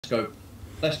go.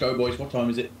 Let's go, boys. What time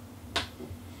is it?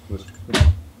 Good. Come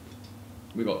on.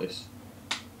 We got this.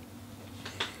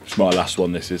 It's my last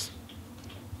one, this is.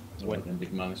 Well then,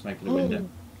 big man. Let's make it a win then.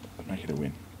 Make it a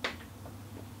win.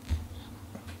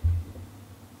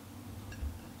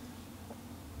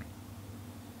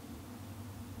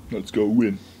 Let's go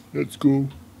win. Let's go.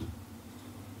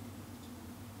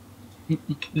 Here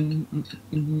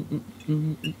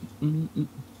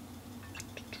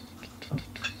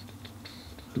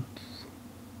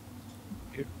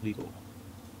we go.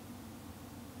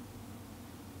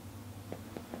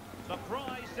 The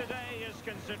prize today is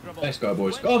considerable. Let's go,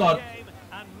 boys. Come on.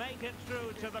 And make it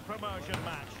through to the promotion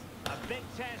match. A big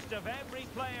test of every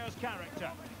player's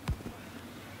character.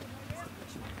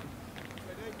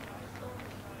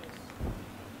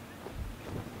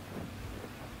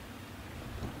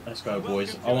 Let's go,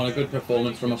 boys. I want a good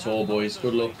performance from us all, boys.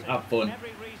 Good luck. Have fun.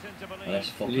 Let's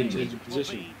fucking...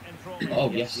 Oh,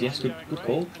 yes, good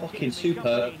call. Fucking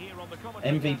superb.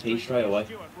 MVP straight away.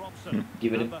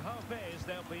 Give it him.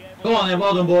 Go on then,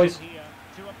 well done, boys. To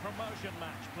a promotion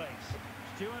match, please.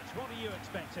 Stuart, what are you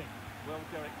expecting? Well,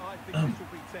 Derek, I think this will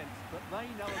be tense, but they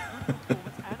know a good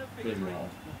performance and a victory will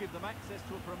give them access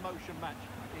to a promotion match.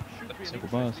 It should be an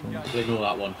interesting game. Ignore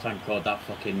that one. Thank God that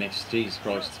fucking missed. Jesus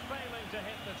Christ.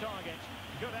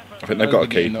 I think they've got a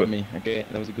keeper. Not me. Okay,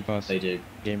 that was a good pass. They do.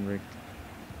 Game rigged.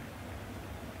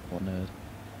 What nerd?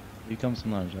 You come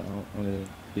some lounge. I'm gonna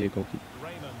be a goalkeeper.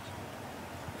 Raymond.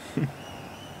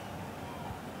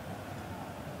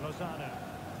 Lozano.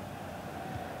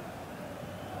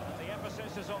 The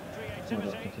emphasis is on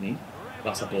creativity.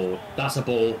 That's a ball. That's a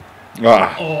ball.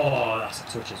 Ah. Oh, that's a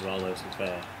touch as well, though, to be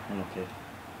fair. Unlucky.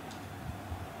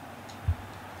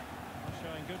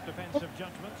 Showing good defensive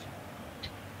judgment.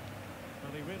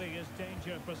 Well, he really is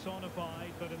danger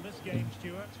personified, but in this game,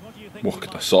 Stuart, what do you think? Look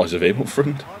at the size of him up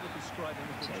front. I would describe him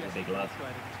as He's a big lad. He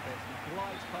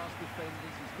glides past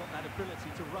defenders, he's got that ability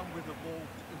to run with the ball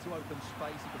into open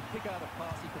space, he can pick out a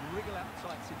pass, he can wriggle out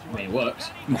tight situations. I mean, it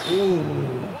works. What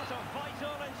a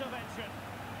vital intervention.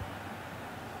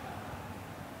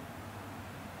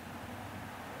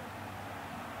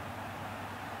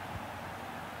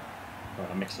 Right,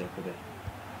 I mixed it up a bit.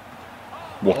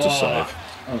 What a save.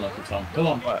 Unlucky, Tom. Come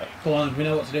on. Come on, we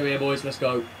know what to do here, boys. Let's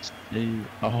go.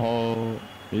 Oh,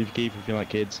 if you keep if you like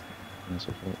kids. That's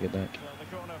what I get back.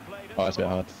 Oh, that's a bit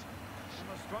hard.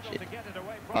 Shit.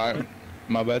 Alright,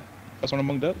 my bad. That's one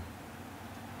among that.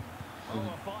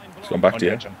 It's gone back to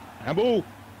you. Handball!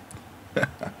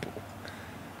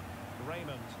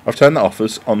 I've turned that off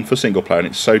as on for single player and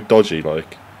it's so dodgy,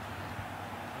 like.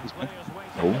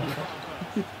 Oh.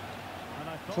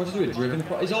 What to do with driven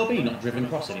cross? Is RB not driven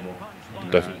cross anymore?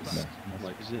 Definitely. No.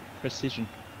 Is it precision?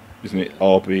 Isn't it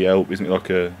RBL? Isn't it like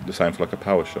the same for like a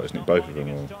power shot? Isn't it both of them?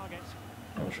 Or,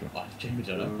 I'm not sure. I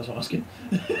genuinely don't know. That's what I'm asking.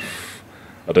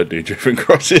 I don't do driven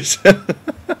crosses.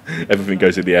 Everything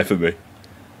goes in the air for me.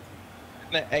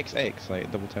 No, XX,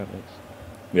 like double tap X.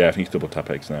 Yeah, I think it's double tap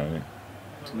X now, isn't it?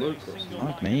 It's low cross.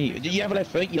 Fuck me. Did you have a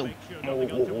left foot? You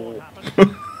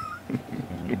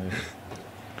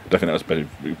I think that was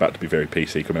about to be very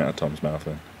PC coming out of Tom's mouth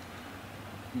then.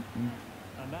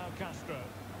 And now Castro.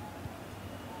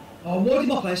 Oh, why did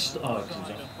my player stop? Oh, because I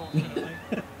was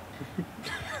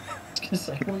going to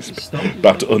say, why did he stop?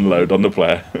 About to unload on the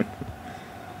player.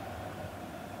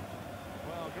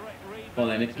 Come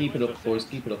on then, keep it up, boys.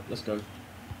 Keep it up. Let's go.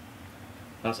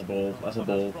 That's a ball. That's a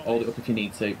ball. Hold it up if you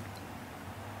need to.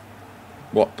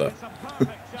 What the?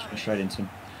 Just go straight into him.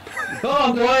 Come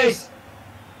on, boys!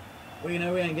 Well, you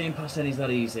know we ain't getting past any's that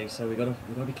easy, so we gotta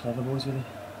be clever, boys, with it.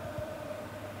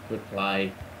 Good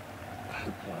play.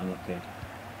 Good play. Unlucky.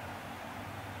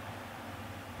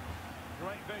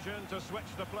 Great vision to switch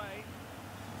the play.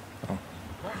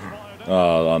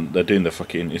 Oh, they're doing the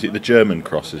fucking. Is it the German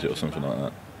cross? Is it or something like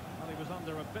that? Well, he was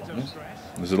under a bit of stress.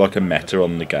 There's like a meta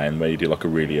on the game where you do like a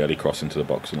really early cross into the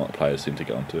box and like players seem to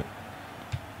get onto it.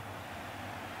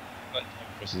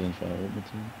 It's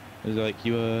like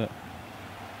you were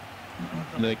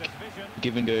like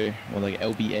give and go or like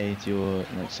LBA to your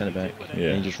like centre back, Yeah.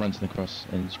 and you just run to the cross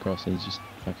and just cross and it's just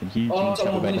fucking huge. Oh, and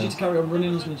come on, back we need down. you to carry on running.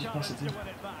 I was going to just pass it to him.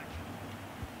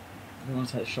 We want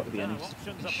to take a shot at the end. It's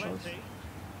fucking shows.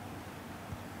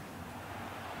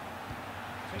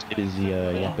 It is the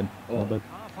yapping. Oh. My bad.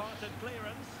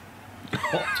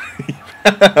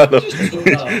 What? Just do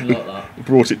that like that.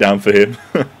 Brought it down for him.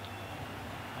 And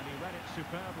he read it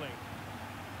superbly.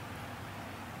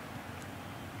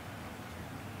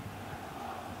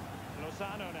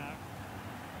 Lozano now.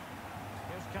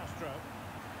 Here's Castro.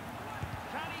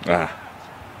 Ah.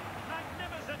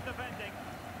 Magnificent defending.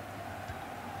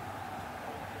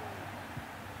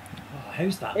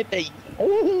 How's that? Hit me.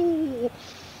 Oh,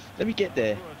 let me get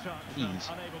there. Poor touch, Please.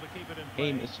 unable to keep it in play.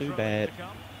 Aim is too Throw-in bad. to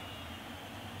come.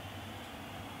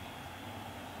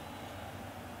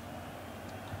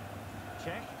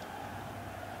 Check.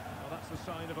 Well, that's the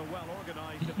sign of a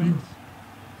well-organised defence.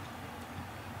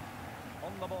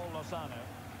 On the ball, Lozano.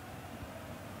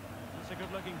 That's a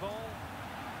good-looking ball.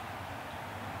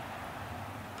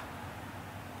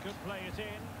 Could play it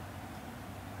in.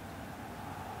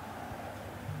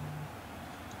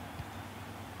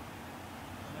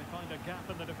 And they find a gap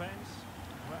in the defence.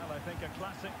 Well, I think a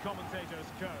classic commentator's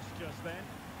curse just then.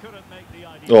 Couldn't make the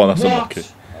idea. Oh, that's What? unlucky.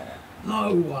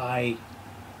 No way.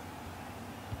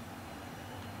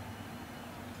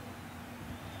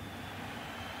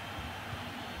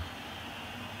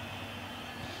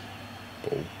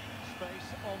 Ball. Space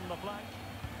on the flank.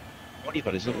 What do you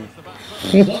got? His little Towards the back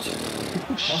foot. What?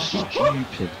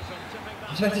 stupid.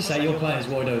 I was about to say your player's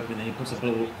wide open and he puts a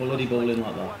bloody ball in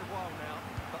like that. Quite a while now,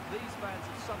 but these fans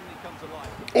have suddenly come to life.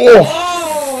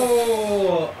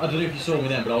 Oh! Oh! I don't know if you saw me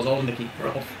then, but I was holding the keeper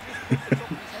off.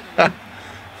 I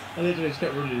literally just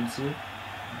kept running into it.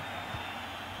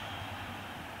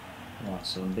 Oh,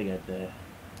 son, big head there.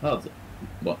 Oh,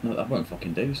 what? No, that won't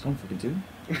fucking do. It's gone fucking do.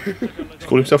 He's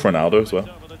called himself Ronaldo as well.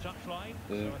 Over the touchline,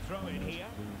 so a throw in here.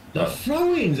 The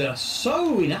throw-ins are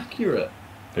so inaccurate.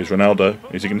 Here's Ronaldo.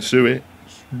 Is he going to sue it?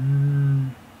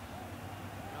 Now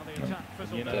the attack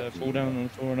fizzled You out. know, fall down on the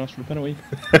floor and ask for a penalty.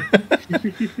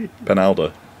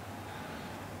 Penaldo.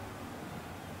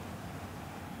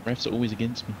 Refs are always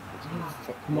against me.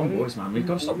 Come on, boys, man. We've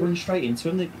got to stop running straight into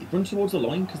them. They run towards the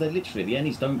line because they literally, the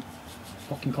ennies don't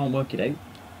fucking can't work it out.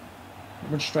 They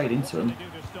run straight into them. They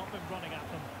do to stop them running at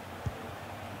them.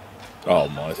 Oh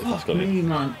my, that's Fuck got it. me,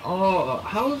 man. Oh,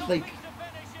 how have they...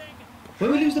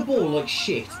 When we lose the ball like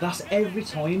shit, that's every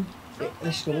time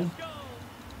they score.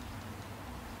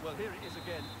 Well, here it is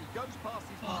again. He goes past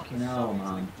his Fucking marker hell, so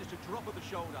easily man. with just a drop of the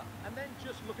shoulder. And then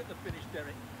just look at the finish,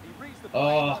 Derek. He reads the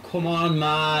Oh, come on,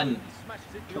 man. He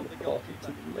smashes it beyond the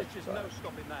goalkeeper. There's just no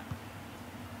stopping that.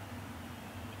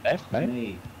 Left, mate.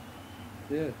 Me.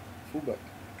 Yeah, fullback.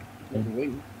 On the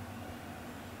wing.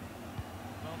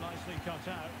 Well, nicely cut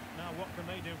out. Now what can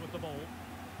they do with the ball?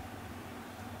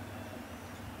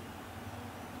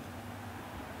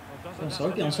 Well, doesn't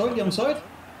have to do Onside, it onside.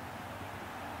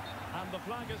 And the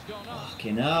flag has gone up.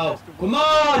 Fucking hell. Come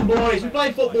on, boys. We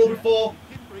played football before.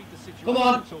 Didn't read the situation Come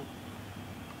on. at all.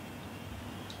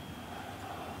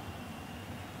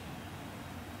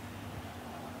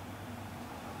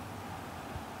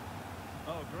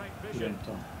 Oh, great vision.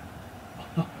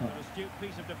 An astute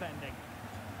piece of defending.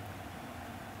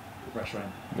 Put pressure on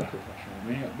him. Put pressure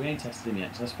on him. We ain't tested him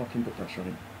yet, so let's fucking put pressure on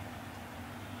him.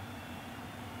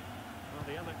 Well,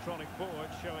 the electronic board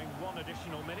showing 1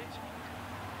 additional minute.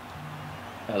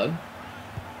 Hello.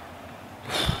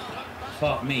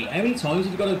 Fuck me. How many times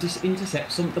have you got to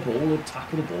intercept the ball or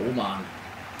tackle the ball, man?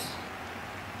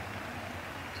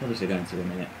 It's obviously going to a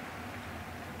minute.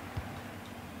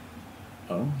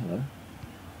 Oh, hello.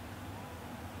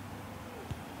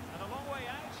 And a long way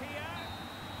out here.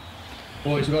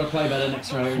 Boys, we've got to play better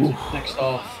next round. Next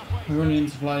half. We're running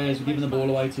into players, we're giving the ball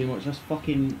away too much. Let's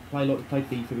fucking play like we played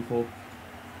FIFA before.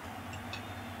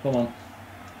 Come on.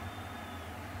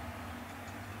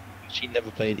 She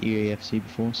never played EAFC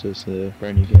before, so it's a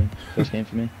brand new game. First game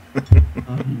for me.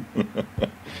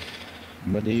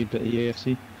 What do you bet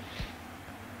EAFC?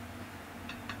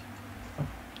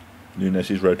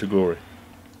 Nunes' road to glory.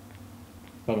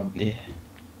 Come on. Yeah.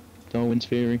 Darwin's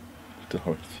theory.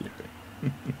 Darwin theory.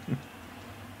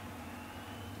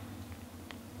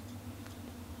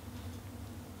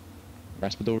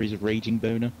 Raspadori's a raging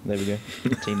boner. There we go.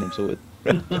 Team name sorted.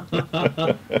 I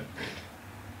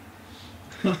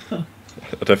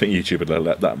don't think YouTube would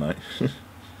let that, mate.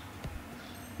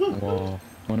 Oh,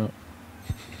 why not?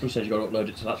 Who said you got to upload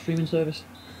it to that streaming service?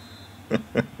 So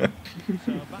back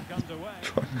underway.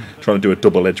 Trying to do a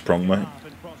double edge prong, mate. Half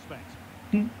in prospect.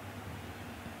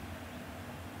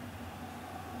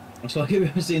 It's like, have you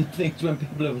ever seen things when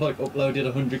people have like uploaded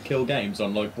 100 kill games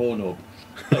on like Pornhub?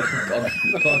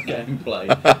 Like, gameplay.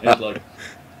 It's like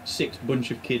 6 bunch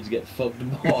of kids get fucked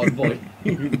hard by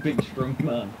a big strong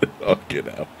man. Fucking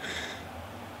hell.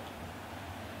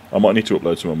 I might need to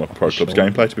upload some of my Proclubs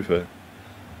gameplay, to be fair.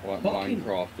 Like Fucking-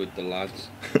 Minecraft with the lads.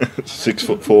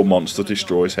 6'4" monster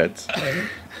destroys heads.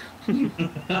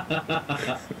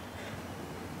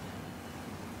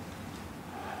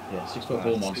 Yeah,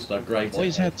 6'4" monster, great. Why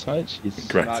is that tight? She's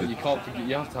Great. Now, you can't forget,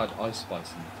 you have to add ice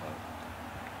spice in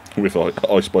the With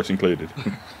ice spice included.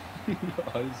 title.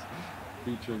 Ice,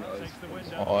 featuring ice Takes the spice.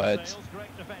 wind out Oh, of the it's- sails.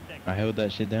 Great defending. I held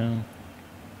that shit down.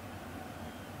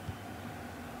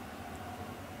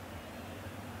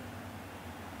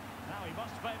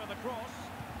 favour the cross.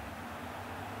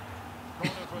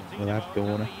 Corner for We'll have to go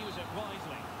Dinamo, on and it. they use it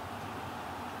wisely.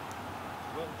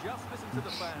 Well, just listen to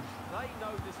the fans. They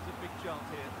know this is a big chance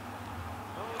here.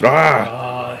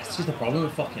 Ah! This is the problem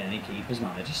with fucking any keepers,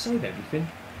 man. They just save everything.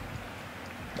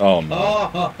 Oh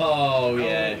no. Oh,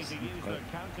 yes. Easy to use their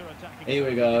counter-attacking Here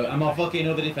we go. And my fucking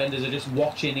other defenders are just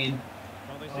watching in.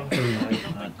 Well, they Oh, seem to man.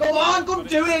 nothing. Come on, go But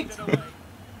do it's it! away.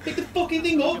 Pick the fucking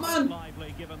thing up, man!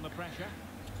 Lively given the pressure.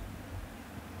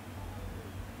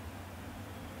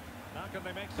 How can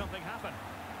they make something happen?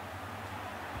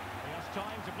 He has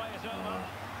time to play it over. Well,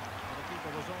 the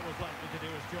keeper was always likely to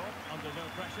do his job under no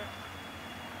pressure.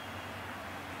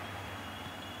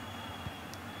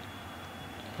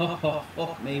 Oh,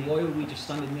 fuck me. Why are we just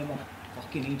standing there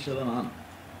fucking each other, man?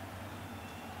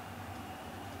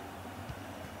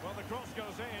 Well, the cross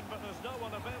goes in, but there's no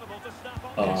one available to snap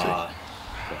on. Oh,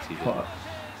 Fuck.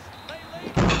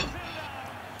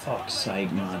 fuck's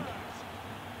sake, man.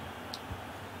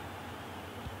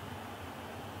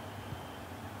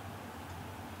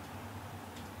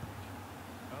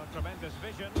 Tremendous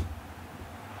vision.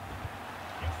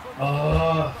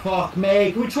 Oh, fuck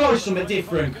me. Can we try something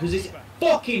different? Because it's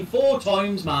fucking 4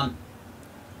 times, man.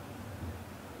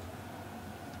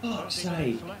 Fuck's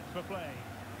sake. Left for play.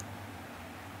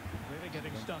 Really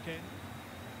getting stuck in.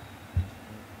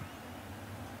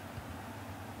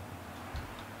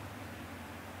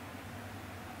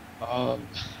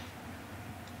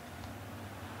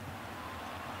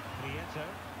 Prieto.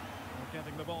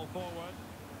 Getting the ball forward.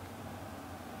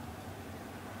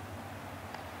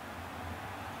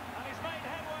 And he's made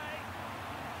headway.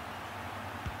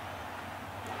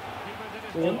 Keeper did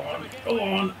his Go job on, to begin go with.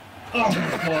 on. Oh,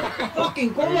 fuck.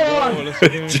 Fucking go on.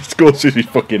 Just goes through his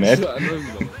fucking Is head. that an own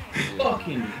goal?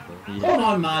 Fucking. Come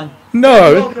on, man. What are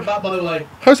you No! talking about, by the way?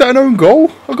 How's that an own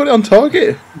goal? I got it on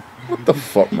target. What the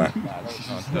fuck, man?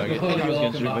 What are you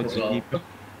talking about as well?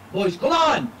 Boys, come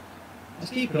on.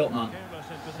 Let's keep it up, man. Careless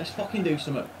in Let's possession. fucking do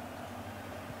something.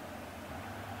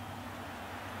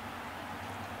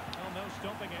 Oh, no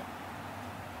stopping him.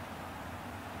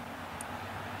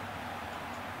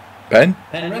 Ben?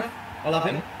 Penrith, I'll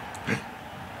have it.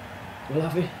 We'll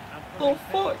have it. Oh,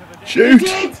 fuck. Shoot!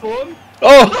 One.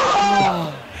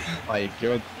 Oh! My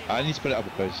God. I need to put it up a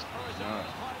post. Nah.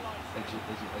 Edgy.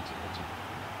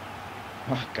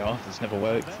 Oh God, this never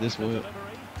worked. This worked.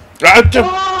 Ah, ju-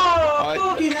 Oh,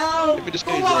 fucking hell. If it just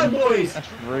Come goes on, in. boys. That's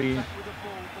free.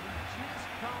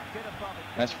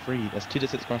 That's free. That's 2 to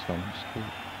 6 crossbones. Cool.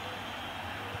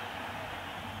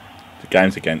 The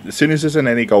game's again. As soon as there's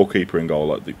any goalkeeper in goal,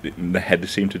 like the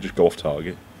headers seem to just go off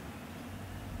target.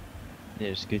 Yeah,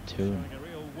 it's good too. Showing a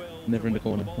real will Never to in the win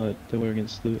corner. ball. They were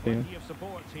against the yeah. Plenty of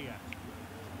support here.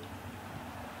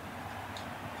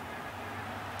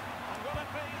 And will it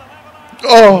be the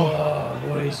leveller? Oh! Oh,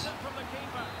 boys. From the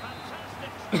keeper.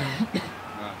 Fantastic stop.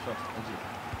 Nah, trust. Edgy.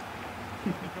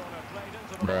 The corner played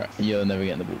into the Right, you're never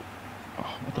getting the ball.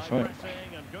 Oh, what the high fuck?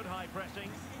 pressing and good high pressing.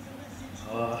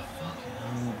 Oh, fucking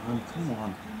hell, man. Come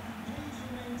on.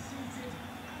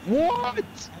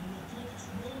 What?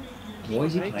 Why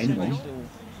is he playing one?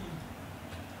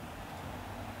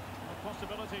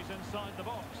 Possibilities inside the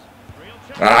box. Real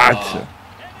chance. Ah!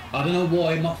 I don't know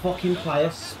why my fucking player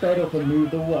sped up and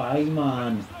moved away,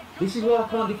 man. This is why I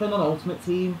can't defend on Ultimate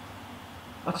Team.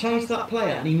 I chased that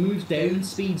player and he moves down and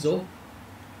speeds up.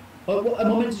 Like, what,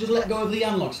 am I meant to just let go of the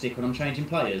analog stick when I'm changing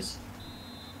players?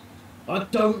 I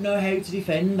don't know how to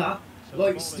defend that. So the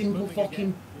Like, ball is simple moving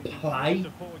fucking again. play.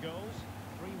 To 4 goals.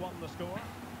 3-1 the score.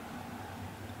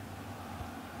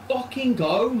 Fucking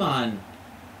go, man. Now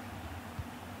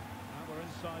we're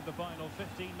inside the final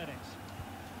 15 minutes.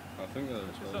 I think that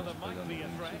So there might be a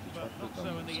threat, but not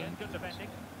so in the end. Good defending.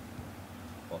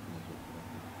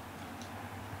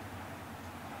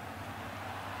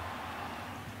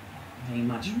 Hey,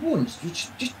 man, just once,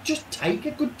 just take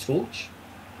a good touch.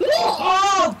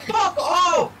 Oh, fuck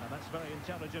off! And that's very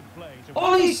intelligent play. To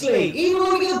Honestly, even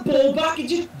when we get the ball back, it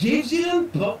just gives it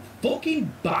them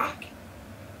fucking back.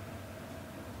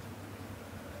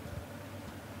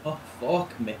 Oh,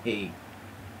 fuck me.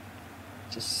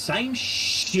 It's the same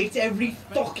shit every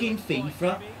fucking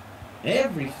FIFA.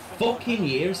 Every fucking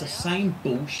year, it's the same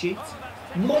bullshit.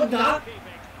 Not that.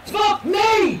 Fuck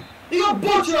me! You got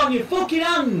butter on your fucking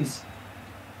hands!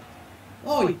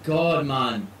 Oh my god,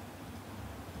 man.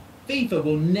 FIFA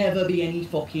will never be any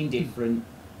fucking different.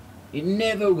 It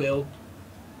never will.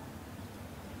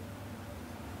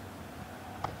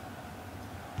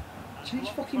 Change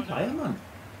fucking player, man.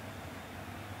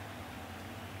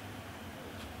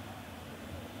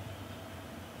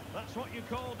 That's what you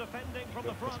call defending from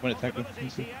the front. When it tackled.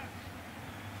 Possibilities here.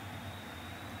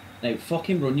 Now,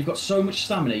 fucking run. You've got so much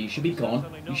stamina. You should be gone.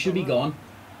 You should be gone.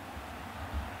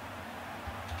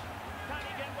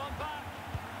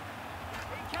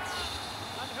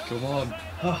 Come on.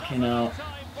 Fucking hell.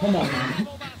 Come on, man.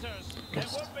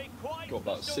 Got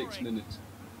about 6 minutes.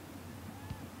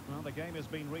 Well, the game has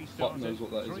been Fuck restarted. knows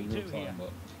what that is in real 3-2 here. time,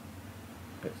 but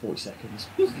About 40 seconds.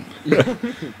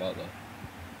 about that.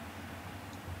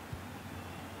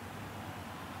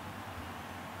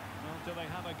 Well, do they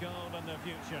have a goal in their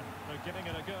future? They're giving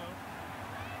it a go.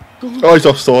 Oh, he's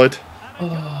offside. Oh,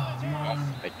 man.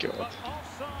 My God. But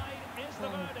offside is the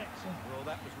verdict. Well,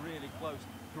 that was really close.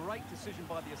 Great decision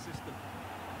by the assistant.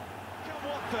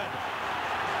 Watford.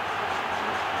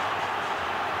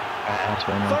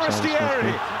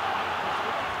 Forestieri.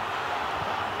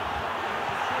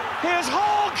 Here's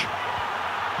Hogg.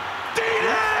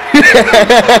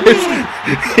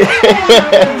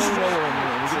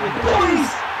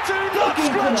 Do not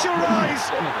scratch your eyes.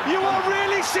 You are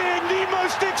really seeing the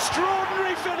most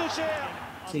extraordinary finish here.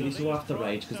 See, this will have to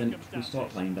rage because then we start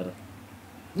playing better.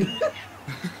 No,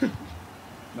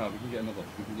 we can get another.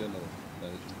 We can get another.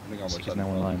 I think I'm He's now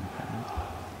online.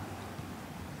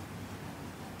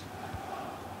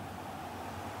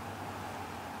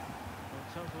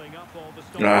 Totaling up all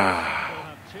the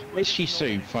Ah. Is she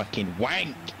so fucking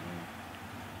wank?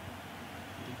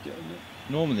 Get on it.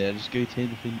 Normally I just go to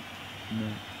anything. No.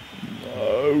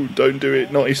 No, don't do it.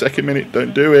 92nd minute.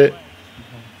 Don't do it.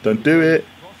 Don't do it.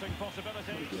 crossing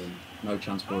possibilities. No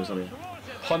chance, boys, are you?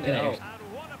 Hunt it out. And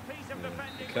what a piece of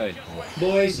defending. Okay.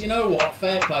 Boys, you know what?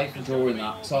 Fair play for drawing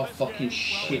that. So I'll fucking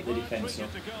shit the defence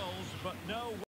up. To goals, but no